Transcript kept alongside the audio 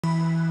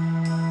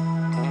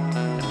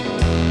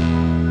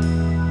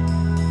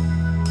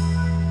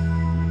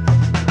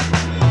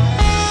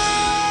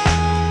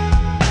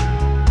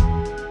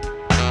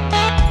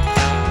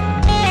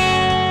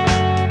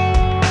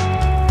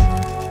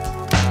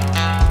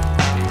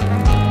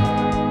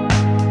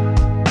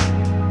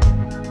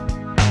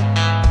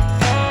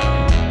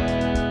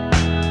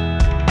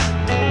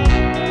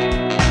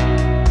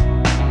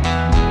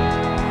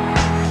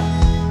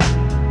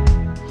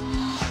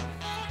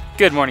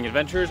Good morning,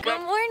 adventurers. Good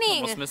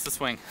morning. Almost missed the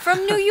swing.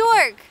 From New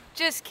York.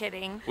 Just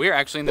kidding. We're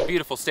actually in the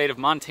beautiful state of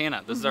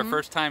Montana. This is our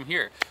first time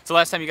here. So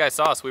last time you guys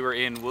saw us, we were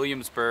in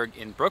Williamsburg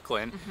in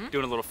Brooklyn,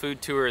 doing a little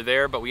food tour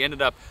there, but we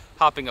ended up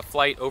hopping a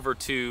flight over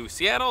to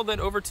Seattle, then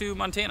over to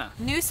Montana.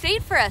 New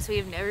state for us.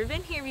 We've never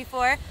been here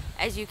before.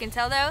 As you can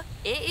tell though,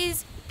 it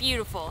is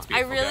beautiful. It's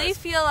beautiful, I really guys.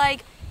 feel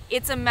like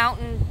it's a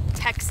mountain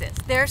Texas.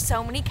 There are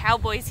so many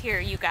cowboys here,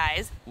 you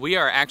guys. We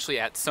are actually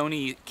at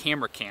Sony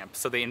Camera Camp,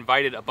 so they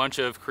invited a bunch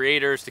of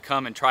creators to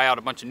come and try out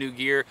a bunch of new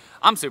gear.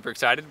 I'm super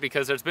excited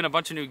because there's been a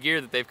bunch of new gear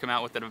that they've come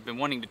out with that I've been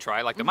wanting to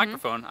try, like the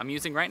microphone I'm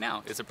using right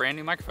now. It's a brand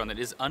new microphone that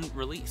is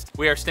unreleased.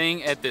 We are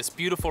staying at this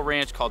beautiful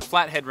ranch called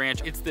Flathead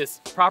Ranch. It's this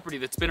property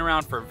that's been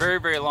around for a very,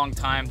 very long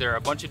time. There are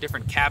a bunch of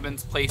different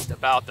cabins placed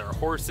about. There are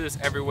horses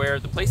everywhere.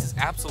 The place is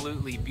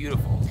absolutely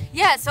beautiful.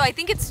 Yeah, so I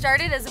think it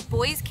started as a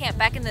boys' camp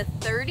back in the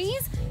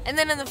 30s, and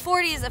then in the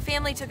 40s, a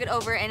family took it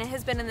over, and it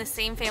has been in the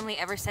same family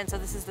ever since. So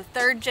this is the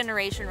third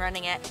generation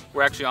running it.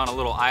 We're actually on a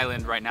little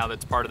island right now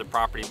that's part of the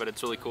property, but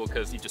it's really cool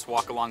because you just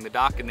walk along the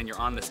dock and then you're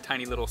on this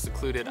tiny little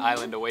secluded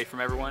island away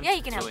from everyone. Yeah, you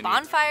can It's have really neat.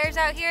 bonfires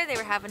out here. They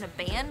were having a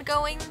band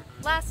going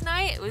last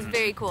night. It was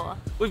very cool.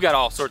 We've got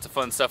all sorts of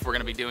fun stuff we're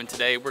gonna be doing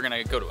today. We're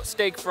gonna go to a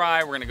steak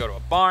fry, we're gonna go to a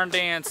barn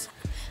dance.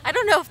 I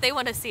don't know if they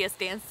want to see us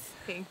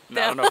dancing.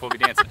 No, I don't know if we'll be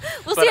dancing.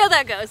 We'll But see how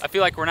that goes. I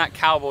feel like we're not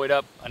cowboyed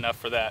up enough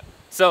for that.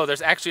 So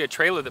there's actually a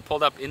trailer that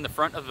pulled up in the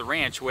front of the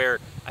ranch where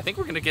I think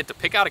we're gonna get to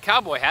pick out a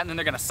cowboy hat and then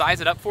they're gonna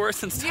size it up for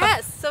us and stuff.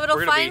 Yes, so it'll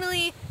We're gonna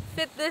finally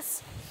fit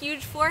this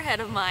huge forehead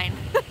of mine.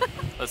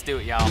 Let's do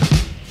it, y'all.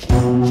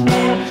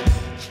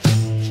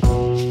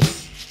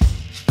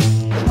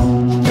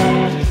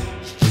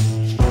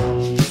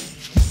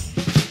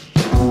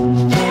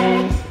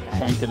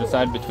 Trying to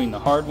decide between the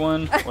hard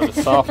one or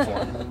the soft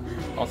one.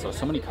 Also,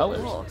 so many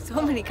colors. Oh,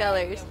 so many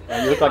colors.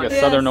 You look like a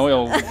Southern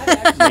Oil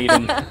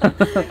maiden.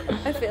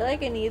 I feel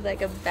like I need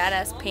like a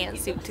badass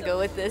pantsuit to go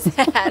with this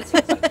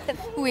hat.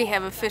 We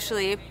have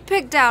officially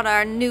picked out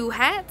our new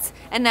hats,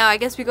 and now I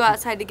guess we go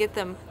outside to get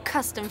them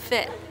custom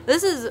fit.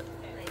 This is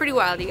pretty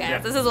wild, you guys. Yeah,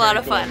 this is a lot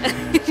of fun.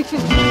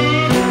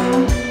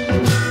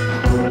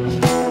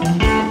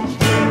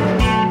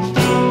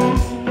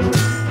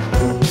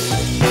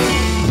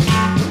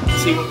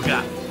 See what we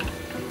got.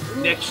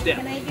 Next step.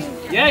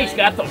 Yeah, he's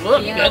got the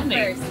look, doesn't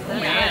he? First, Oh,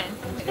 man.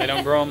 They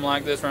don't grow them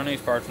like this around these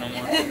parts no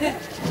more.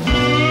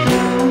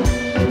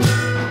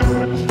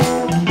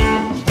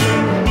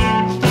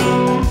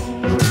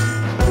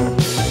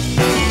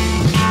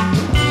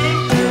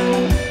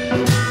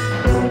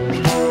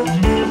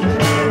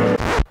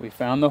 We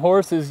found the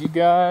horses, you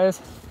guys.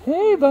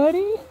 Hey,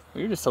 buddy.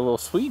 You're just a little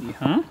sweetie,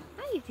 huh?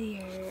 Hi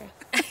there.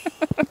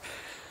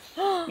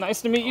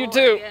 Nice to meet you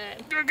too.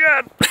 Good.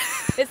 Good.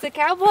 It's the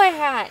cowboy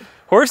hat.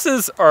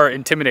 Horses are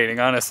intimidating,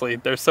 honestly.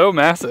 They're so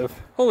massive.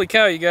 Holy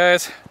cow, you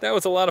guys. That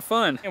was a lot of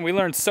fun. And we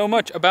learned so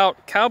much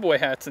about cowboy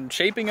hats and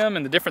shaping them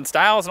and the different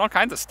styles and all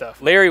kinds of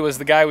stuff. Larry was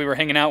the guy we were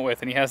hanging out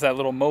with, and he has that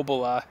little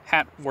mobile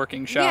hat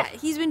working shop. Yeah,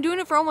 he's been doing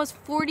it for almost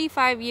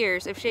 45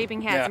 years of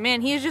shaping hats. Yeah.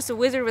 Man, he is just a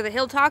wizard with it.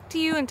 He'll talk to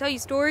you and tell you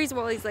stories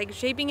while he's like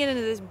shaping it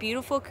into this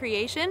beautiful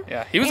creation.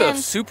 Yeah, he was a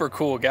super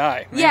cool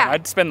guy. Man, Yeah.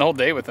 I'd spend the whole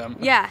day with him.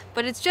 Yeah,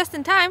 but it's just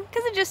in time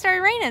because it just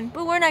started raining.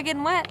 But we're not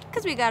getting wet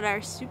because we got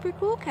our super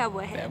cool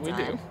cowboy hats Yeah, we on.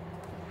 do.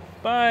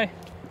 Bye.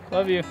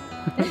 Love you.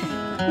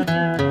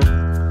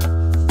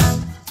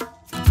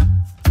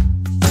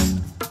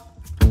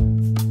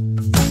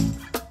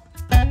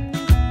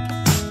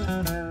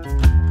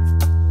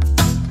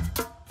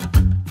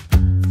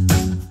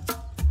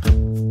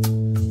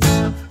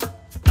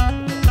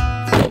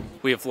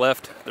 We have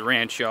left the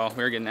ranch, y'all.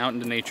 We're getting out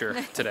into nature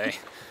today,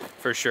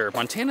 for sure.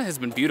 Montana has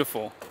been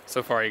beautiful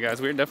so far, you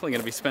guys. We're definitely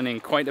gonna be spending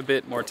quite a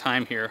bit more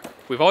time here.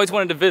 We've always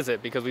wanted to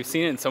visit because we've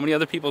seen it in so many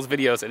other people's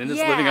videos, and it is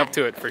living Yeah. up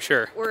to it for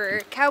sure.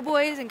 We're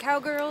cowboys and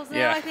cowgirls now,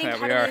 Yeah, I think. yeah,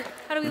 how, we do are.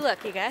 how do we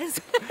look, you guys?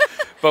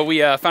 But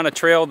we found a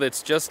trail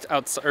that's just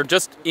outside, or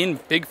just in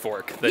Big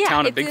Fork, the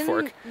town of Big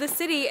Fork. The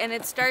city, and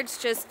it starts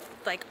just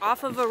like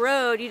off of a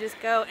road. You just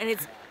go, and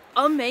it's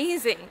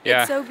amazing.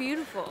 Yeah. It's so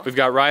beautiful. We've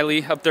got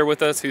Riley up there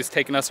with us who's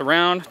taking us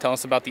around, telling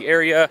us about the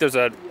area. There's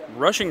a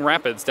rushing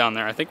rapids down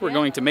there. I think we're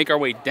going to make our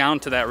way down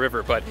to that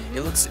river, but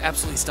it looks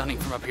absolutely stunning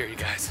from up here, you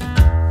guys.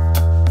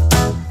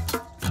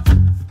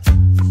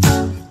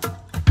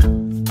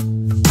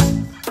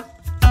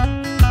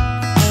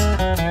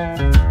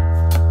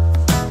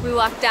 We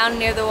walked down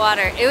near the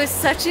water. It was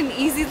such an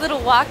easy little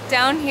walk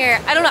down here.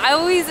 I don't know, I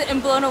always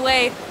am blown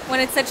away when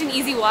it's such an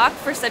easy walk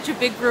for such a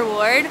big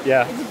reward.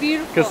 Yeah. It's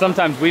beautiful. Because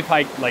sometimes we've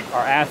hiked like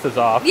our asses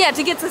off. Yeah,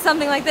 to get to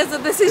something like this. So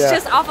this is Yeah.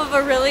 just off of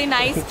a really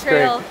nice It's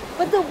trail. great.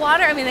 But the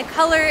water, I mean, the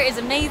color is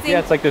amazing. Yeah,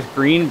 it's like this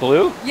green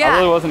blue. Yeah. I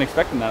really wasn't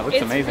expecting that. It looks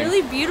It's amazing.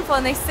 really beautiful,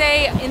 and they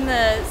say in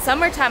the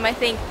summertime, I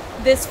think,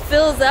 this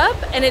fills up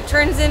and it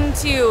turns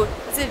into,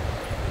 is it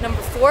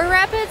number 4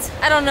 rapids?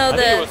 I don't know. I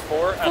think it was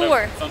 4 out of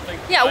 4. something.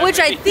 Yeah, 5 which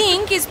I maybe.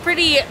 think is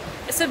pretty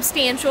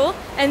substantial,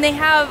 and they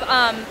have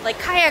like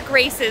kayak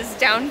races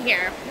down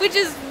here, which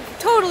is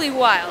totally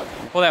wild.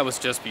 Well, that was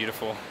just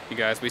beautiful, you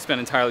guys. We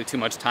spent entirely too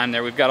much time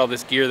there. We've got all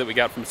this gear that we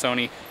got from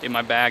Sony in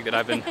my bag that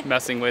I've been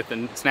messing with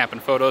and snapping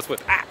photos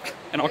with,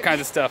 and all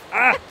kinds of stuff.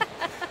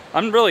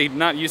 I'm really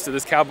not used to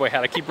this cowboy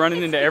hat. I keep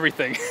running into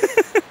everything.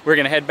 We're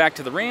gonna head back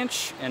to the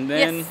ranch, and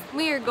then... Yes,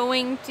 we are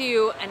going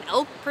to an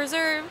elk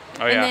preserve,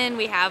 oh, yeah. and then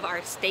we have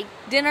our steak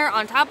dinner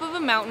on top of a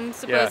mountain,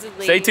 supposedly.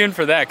 Yeah. Stay tuned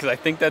for that, because I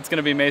think that's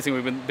gonna be amazing.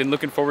 We've been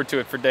looking forward to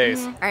it for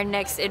days. Our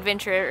next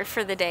adventure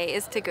for the day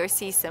is to go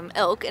see some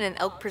elk in an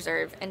elk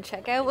preserve and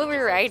check out what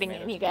we're riding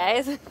in, you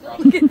guys.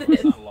 Look at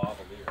this.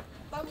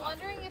 I'm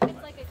wondering if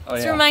it's like a... Oh,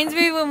 This yeah. reminds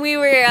me when we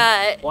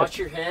were... Watch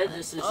your head.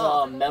 This is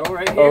metal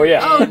right here. Oh, yeah.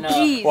 Oh,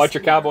 jeez. Watch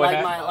your cowboy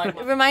hat.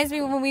 It reminds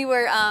me when we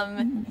were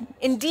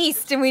in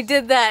Deast and we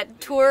did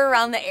that tour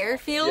around the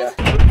airfield.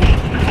 Yeah.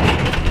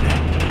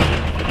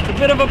 It's a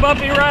bit of a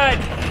bumpy ride.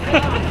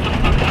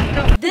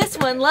 This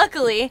one,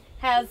 luckily,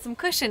 has some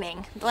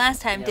cushioning. The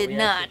last time did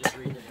not.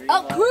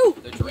 Oh, crew!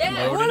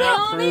 Yeah, Load what it up,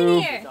 up, crew.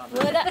 in here?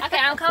 What up? Okay,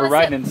 I'm coming. We're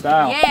riding in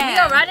style. Yeah. We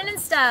are riding in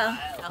style.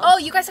 Oh,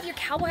 you guys have your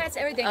cowboy hats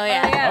and everything. Oh,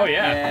 yeah. Oh,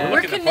 yeah.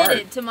 We're looking the part.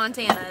 committed to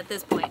Montana at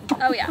this point.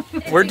 Oh, yeah.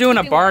 We're doing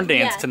a barn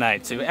dance Yeah.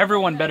 tonight, so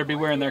everyone better be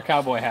wearing their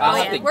cowboy hats. Oh,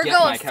 yeah. We're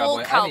going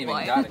full cowboy.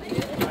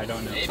 I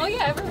don't know. Oh,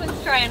 yeah,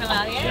 everyone's trying them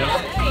out. Yeah,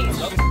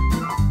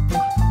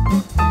 nice.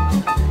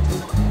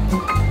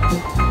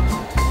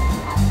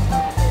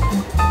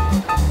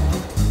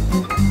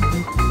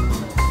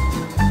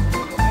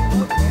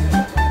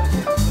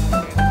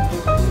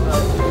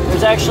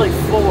 There's actually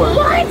 4.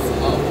 What?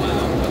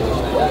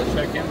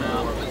 Check him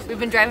out. We've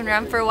been driving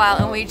around for a while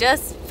and we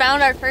just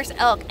found our first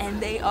elk and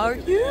they are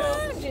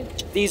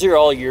huge. These are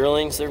all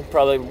yearlings. They're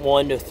probably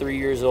 1 to 3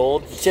 years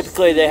old.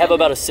 Typically, they have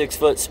about a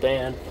 6-foot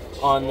span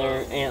on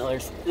their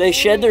antlers. They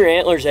shed their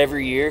antlers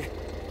every year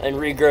and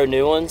regrow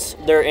new ones.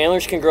 Their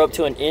antlers can grow up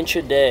to 1 inch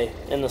a day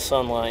in the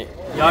sunlight.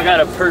 Y'all got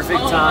a perfect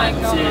time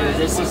too.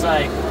 This is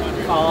like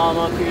calm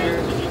up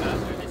here.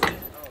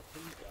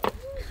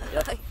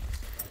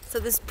 So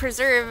this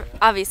preserve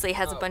obviously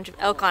has a bunch of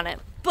elk on it,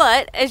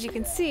 but as you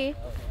can see,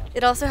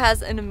 it also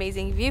has an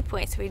amazing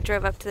viewpoint. So we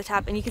drove up to the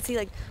top and you can see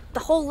like the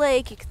whole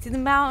lake, you can see the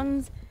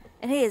mountains,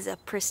 and it is a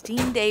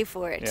pristine day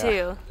for it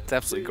too. It's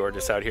absolutely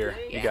gorgeous out here,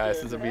 you guys.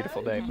 It's a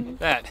beautiful day.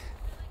 That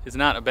is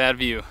not a bad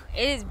view.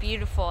 It is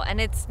beautiful and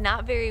it's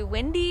not very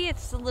windy,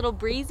 it's a little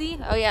breezy.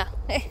 Oh yeah.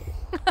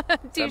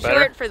 Too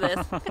short for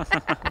this.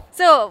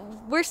 So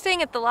we're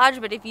staying at the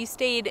lodge, but if you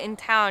stayed in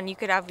town, you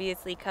could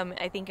obviously come,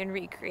 I think, and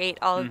recreate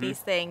all of these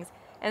things.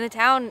 And the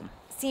town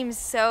seems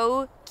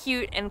so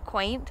cute and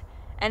quaint.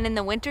 And in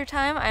the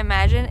wintertime, I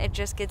imagine it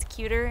just gets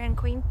cuter and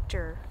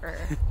quainter.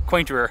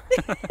 Quainterer.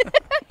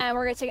 And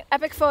we're gonna take an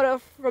epic photo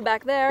from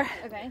back there.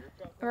 Okay. And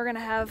we're gonna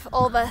have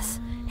all of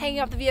us hanging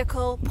off the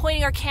vehicle,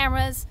 pointing our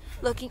cameras,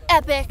 looking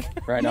epic.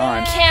 Right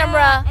on.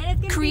 Camera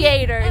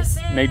creators.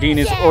 Nadine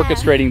is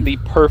orchestrating the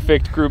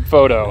perfect group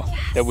photo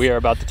that we are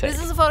about to take.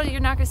 This is a photo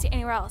you're not gonna see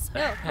anywhere else.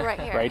 No, right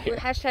here. Right here.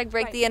 Hashtag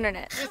break the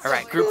internet. All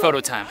right, group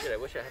photo time. I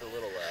wish I had a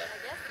little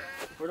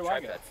Where do I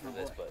go? tripod for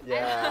this, but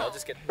Yeah. I'll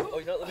just get. Oh,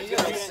 you know, let me get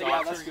this.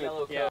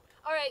 Yeah.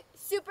 All right,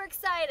 super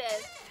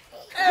excited.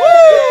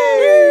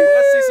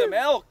 Let's see some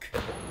elk.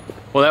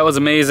 Well, that was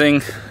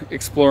amazing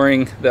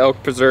exploring the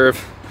elk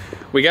preserve.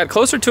 We got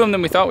closer to them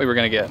than we thought we were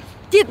gonna get.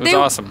 Yeah, It was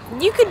awesome.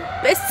 You could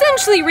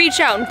essentially reach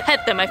out and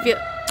pet them, I feel.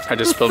 I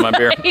just spilled my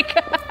beer.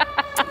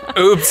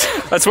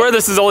 Oops. I swear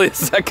this is only the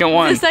second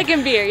one. The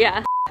second beer,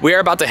 yeah. We are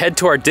about to head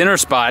to our dinner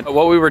spot.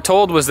 What we were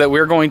told was that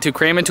we're going to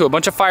cram into a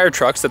bunch of fire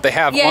trucks that they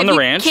have on the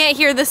ranch. Can't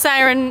hear the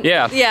siren.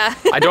 Yeah. Yeah.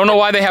 I don't know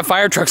why they have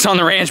fire trucks on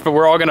the ranch, but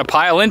we're all gonna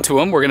pile into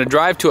them. We're gonna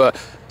drive to a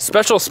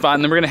special spot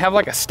and then we're gonna have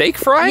like a steak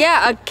fry?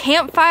 Yeah, a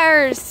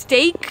campfire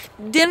steak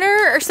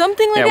dinner or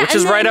something like that. Yeah, which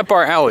is and right then up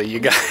our alley, you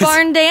guys.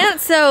 barn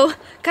dance. So,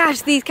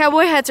 gosh, these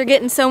cowboy hats are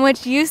getting so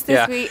much use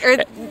this week.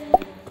 Or,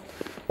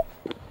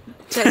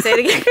 should I say it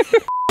again?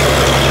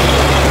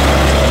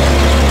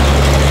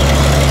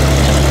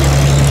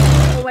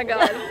 Oh my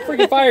god.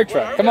 Freaking fire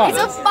truck, come on. It's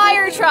a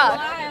fire truck.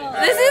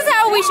 This is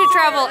how we should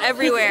travel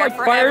everywhere Like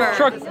forever. fire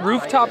truck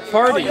rooftop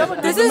party.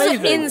 This is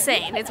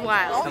insane. It's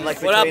wild.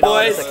 What up,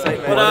 boys?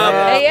 What up?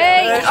 Hey,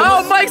 hey.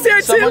 Oh, Mike's here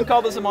too. Someone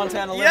called this a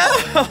Montana limo.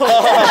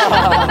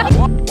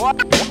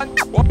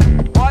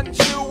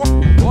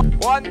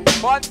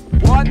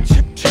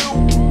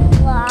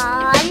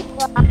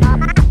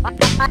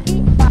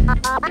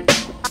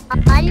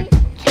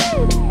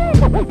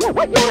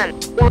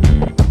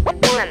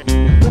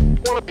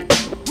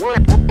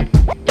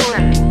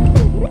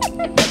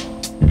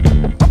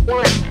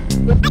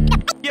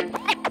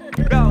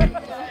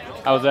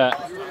 How was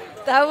that?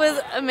 That was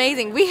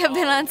amazing. We have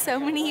been on so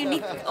many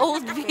unique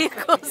old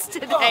vehicles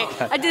today.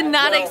 I did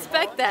not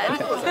expect that.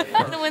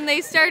 When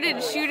they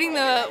started shooting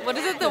the, what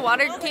is it, the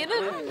water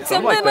cannon?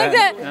 Something like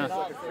that.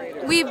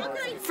 Yeah. We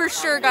for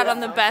sure got on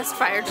the best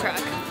fire truck.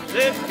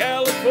 This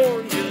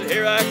California,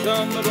 here I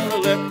come, but gonna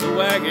let the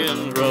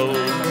wagons roll.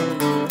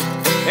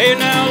 Hey,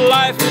 now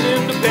life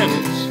and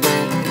independence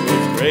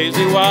was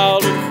crazy,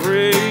 wild and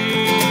free.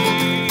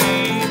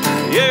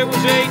 Yeah, it was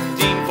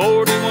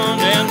 1841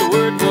 and the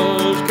word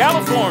was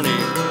California.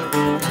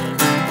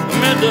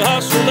 the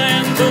hustle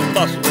and the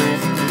bustle,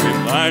 we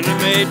finally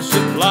made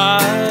supply.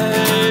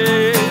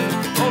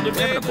 We're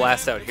having a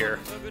blast out here,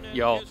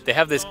 y'all. They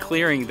have this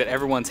clearing that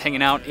everyone's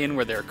hanging out in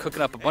where they're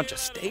cooking up a bunch of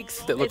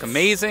steaks that look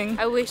amazing.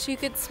 I wish you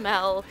could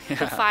smell the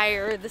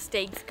fire, the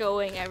steaks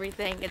going,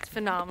 everything. It's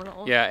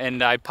phenomenal. Yeah,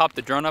 and I popped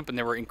the drone up and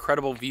there were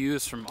incredible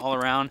views from all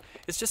around.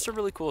 It's just a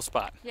really cool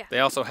spot. Yeah. They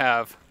also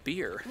have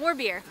beer. More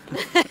beer.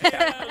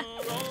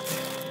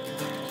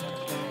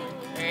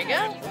 There you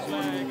go.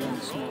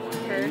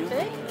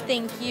 Perfect.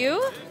 Thank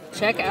you.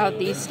 Check out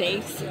these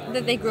steaks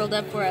that they grilled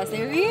up for us.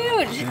 They're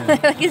huge.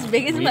 Like as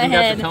big as my head.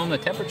 Got to tell them the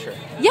temperature.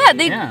 Yeah,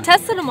 they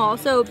tested them all.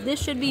 So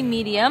this should be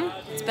medium.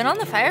 It's been on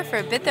the fire for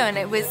a bit though, and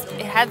it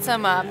had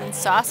some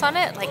sauce on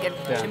it, like a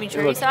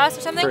chimichurri sauce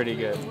or something. Pretty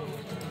good.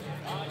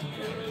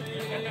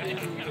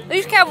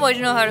 These cowboys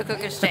know how to cook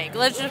a steak.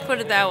 Let's just put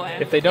it that way.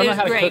 If they don't know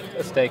how to cook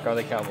a steak, are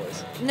they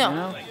cowboys? No, you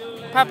know?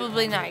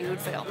 Probably not. You would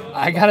fail.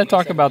 I gotta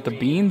talk about the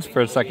beans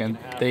for a second.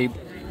 They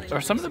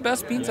are some of the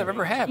best beans I've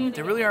ever had.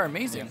 They really are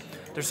amazing.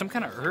 There's some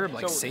kind of herb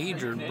like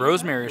sage or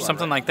rosemary or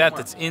something like that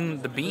that's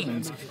in the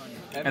beans,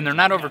 and they're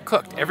not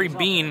overcooked. Every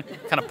bean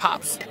kind of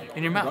pops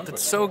in your mouth.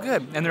 It's so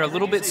good, and they're a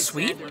little bit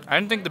sweet. I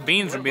didn't think the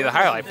beans would be the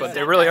highlight, but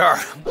they really are.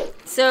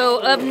 So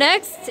up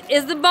next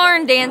is the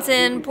barn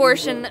dancing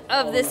portion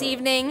of this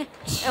evening,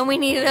 and we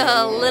need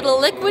a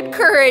little liquid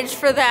courage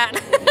for that.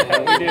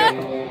 Yeah, we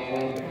do.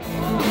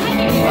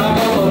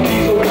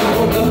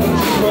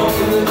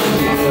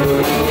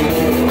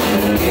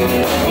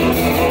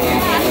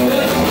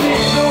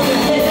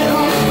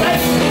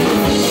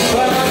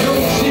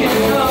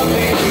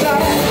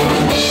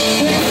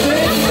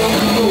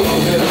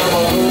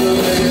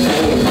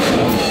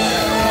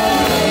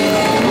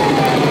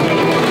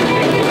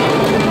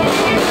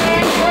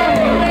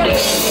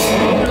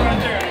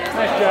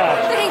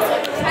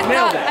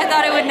 I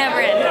thought it would never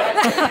end.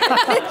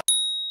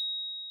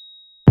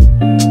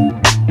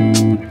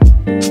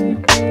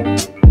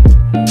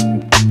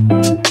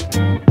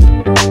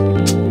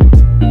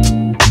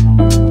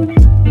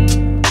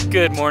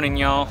 Good morning,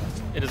 y'all.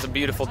 It is a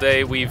beautiful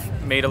day. We've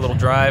made a little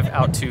drive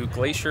out to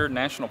Glacier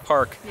National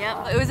Park.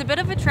 Yeah, it was a bit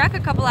of a trek, a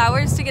couple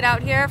hours to get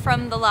out here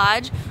from the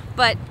lodge,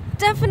 but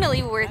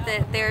definitely worth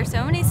it. There are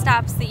so many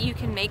stops that you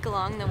can make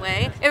along the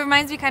way. It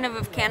reminds me kind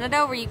of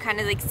Canada, where you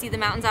kind of like see the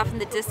mountains off in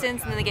the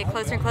distance and then they get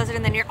closer and closer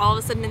and then you're all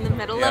of a sudden in the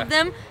middle of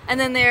them, and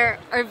then there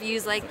are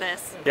views like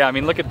this. Yeah, I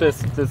mean, look at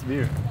this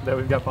view that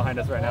we've got behind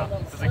us right now.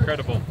 This is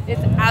incredible.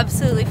 It's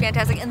absolutely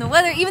fantastic. And the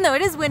weather, even though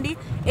it is windy,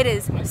 it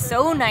is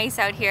so nice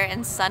out here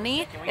and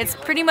sunny. It's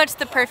pretty much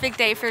the perfect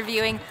day for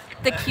viewing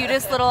the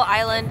cutest little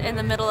island in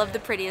the middle of the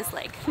prettiest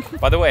lake.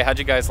 By the way, how'd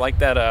you guys like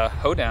that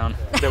hoedown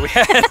that we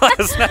had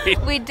last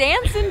night? We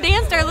danced and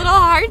danced our little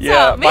hearts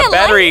out. Man, my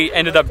battery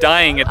ended up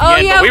dying at the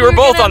end, but we were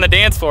both on the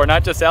dance floor,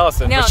 not just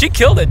Allison. No. But she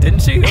killed it,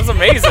 didn't she? It was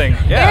amazing.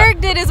 Yeah.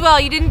 Eric did as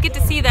well. You didn't get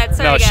to see that,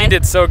 sorry guys. No, she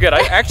did so good.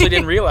 I actually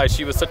didn't realize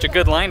she was such a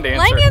good line dancer.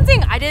 Line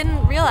dancing, I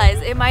didn't realize.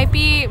 It might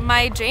be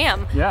my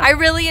jam. Yeah. I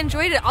really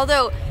enjoyed it,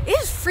 although it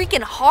is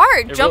freaking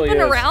hard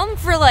jumping around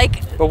for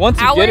like But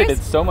once you hours. get it,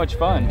 it's so much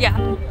fun.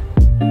 Yeah.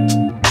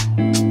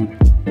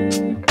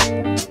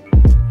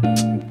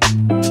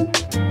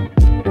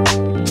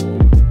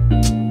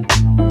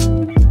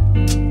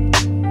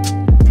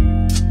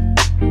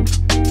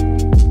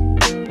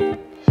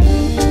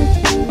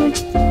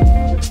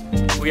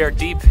 We are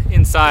deep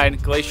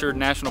inside Glacier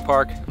National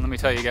Park, and let me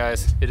tell you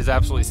guys, it is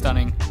absolutely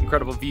stunning.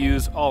 Incredible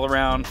views all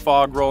around,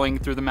 fog rolling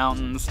through the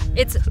mountains.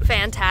 It's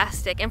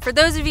fantastic. And for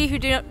those of you who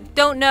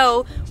don't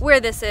know where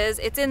this is,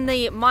 it's in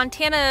the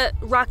Montana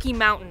Rocky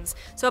Mountains,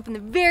 so up in the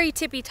very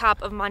tippy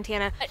top of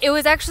Montana. It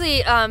was actually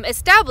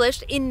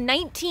established in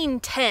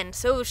 1910,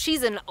 so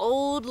she's an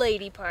old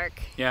lady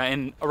park. Yeah,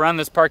 and around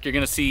this park you're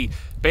gonna see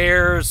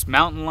bears,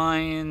 mountain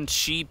lions,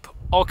 sheep,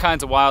 all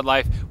kinds of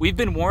wildlife. We've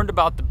been warned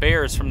about the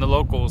bears from the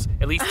locals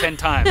at least 10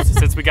 times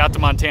since we got to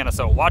Montana,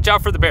 so watch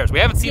out for the bears. We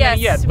haven't seen any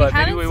yet, but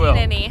maybe we will.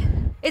 Any.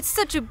 It's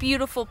such a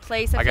beautiful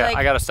place. I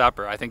gotta stop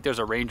her. I think there's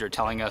a ranger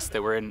telling us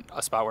that we're in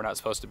a spot we're not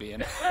supposed to be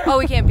in. Oh,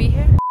 we can't be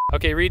here?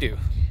 Okay, redo.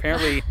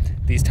 Apparently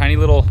these tiny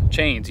little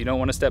chains, you don't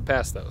want to step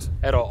past those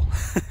at all,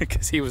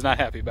 because he was not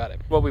happy about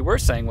it. What we were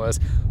saying was,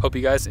 hope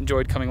you guys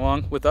enjoyed coming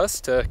along with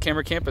us to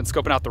Camera Camp and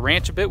scoping out the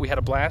ranch a bit. We had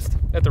a blast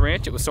at the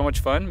ranch. It was so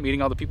much fun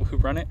meeting all the people who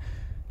run it.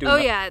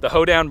 The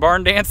hoedown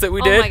barn dance that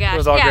we did. Oh my gosh, it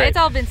was all great. It's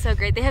all been so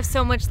great. They have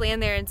so much land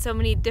there and so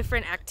many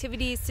different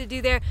activities to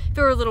do there. If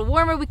it were a little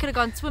warmer, we could have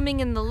gone swimming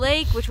in the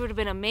lake, which would have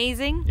been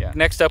amazing. Yeah.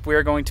 Next up, we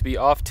are going to be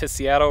off to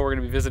Seattle. We're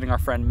going to be visiting our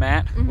friend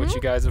Matt, which you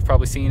guys have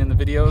probably seen in the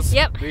videos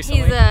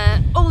recently. He's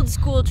an old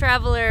school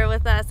traveler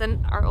with us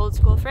and our old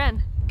school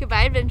friend.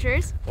 Goodbye,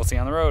 adventurers. We'll see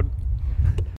you on the road.